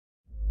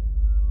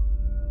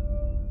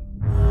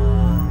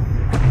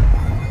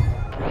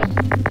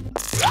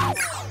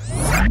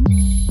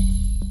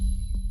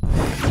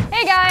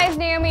guys,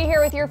 Naomi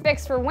here with your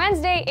fix for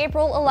Wednesday,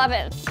 April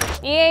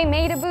 11th. EA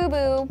made a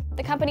boo-boo.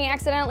 The company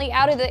accidentally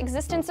outed the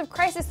existence of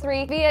Crysis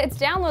 3 via its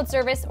download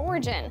service,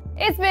 Origin.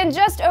 It's been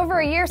just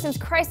over a year since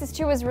Crysis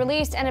 2 was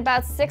released and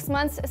about 6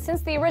 months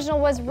since the original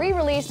was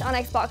re-released on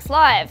Xbox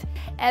Live.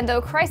 And though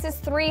Crysis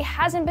 3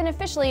 hasn't been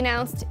officially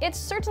announced, it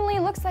certainly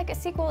looks like a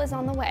sequel is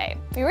on the way.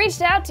 We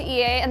reached out to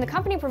EA and the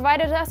company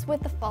provided us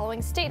with the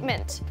following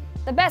statement.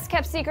 The best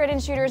kept secret in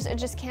shooters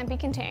just can't be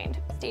contained.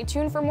 Stay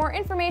tuned for more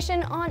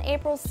information on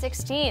April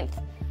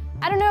 16th.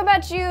 I don't know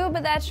about you,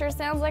 but that sure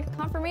sounds like a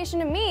confirmation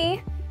to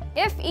me.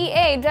 If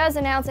EA does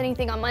announce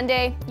anything on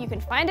Monday, you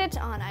can find it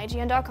on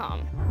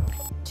IGN.com.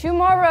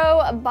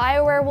 Tomorrow,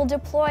 BioWare will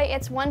deploy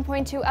its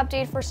 1.2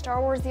 update for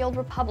Star Wars: The Old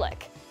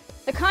Republic.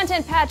 The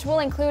content patch will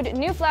include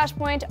new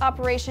Flashpoint,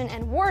 Operation,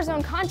 and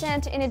Warzone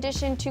content in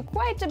addition to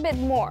quite a bit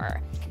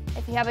more.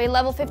 If you have a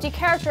level 50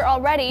 character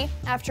already,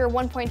 after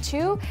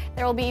 1.2,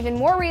 there will be even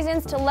more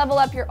reasons to level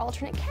up your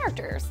alternate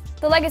characters.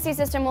 The legacy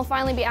system will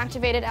finally be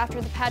activated after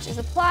the patch is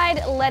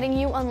applied, letting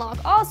you unlock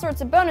all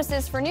sorts of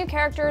bonuses for new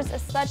characters,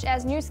 such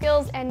as new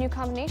skills and new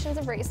combinations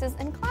of races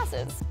and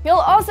classes. You'll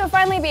also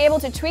finally be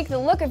able to tweak the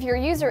look of your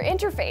user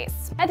interface.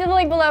 Head to the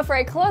link below for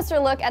a closer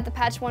look at the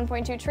patch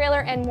 1.2 trailer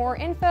and more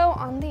info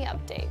on the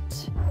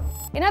update.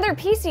 In other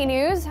PC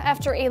news,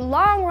 after a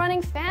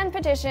long-running fan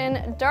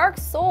petition, Dark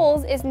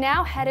Souls is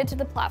now headed to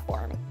the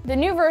platform. The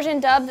new version,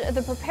 dubbed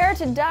the Prepare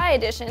to Die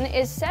edition,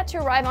 is set to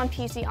arrive on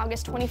PC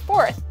August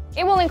 24th.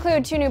 It will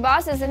include 2 new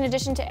bosses in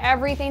addition to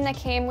everything that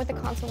came with the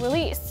console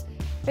release.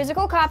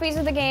 Physical copies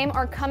of the game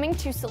are coming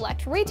to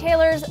select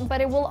retailers, but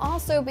it will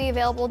also be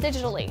available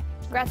digitally.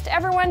 Congrats to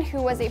everyone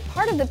who was a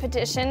part of the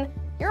petition.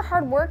 Your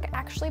hard work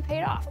actually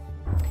paid off.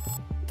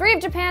 3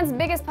 of Japan's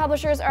biggest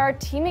publishers are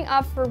teaming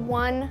up for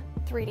one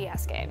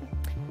 3DS game.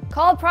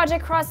 Called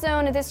Project Cross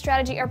Zone, this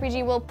strategy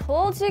RPG will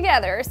pull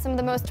together some of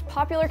the most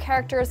popular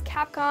characters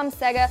Capcom,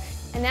 Sega,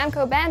 and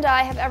Namco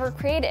Bandai have ever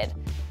created.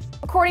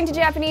 According to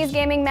Japanese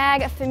gaming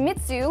mag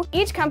Famitsu,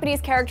 each company's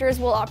characters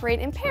will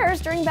operate in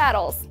pairs during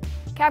battles.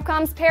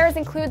 Capcom's pairs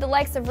include the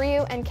likes of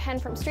Ryu and Ken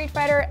from Street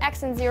Fighter,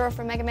 X and Zero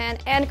from Mega Man,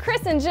 and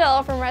Chris and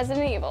Jill from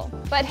Resident Evil.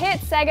 But hit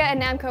Sega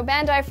and Namco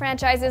Bandai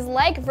franchises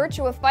like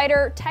Virtua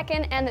Fighter,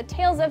 Tekken, and the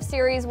Tales of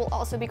series will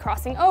also be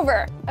crossing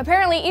over.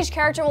 Apparently, each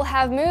character will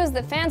have moves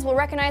that fans will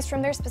recognize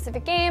from their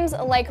specific games,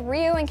 like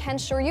Ryu and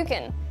Ken's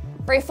Shoryuken.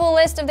 For a full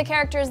list of the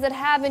characters that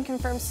have been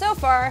confirmed so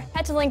far,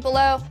 head to the link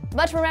below.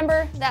 But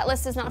remember, that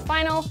list is not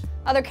final.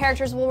 Other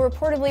characters will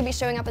reportedly be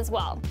showing up as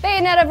well.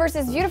 Bayonetta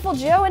versus Beautiful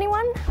Joe,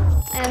 anyone?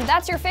 And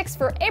that's your fix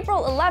for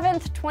April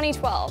 11th,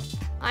 2012.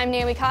 I'm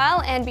Naomi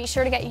Kyle, and be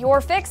sure to get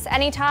your fix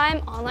anytime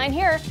online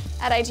here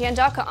at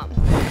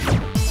IGN.com.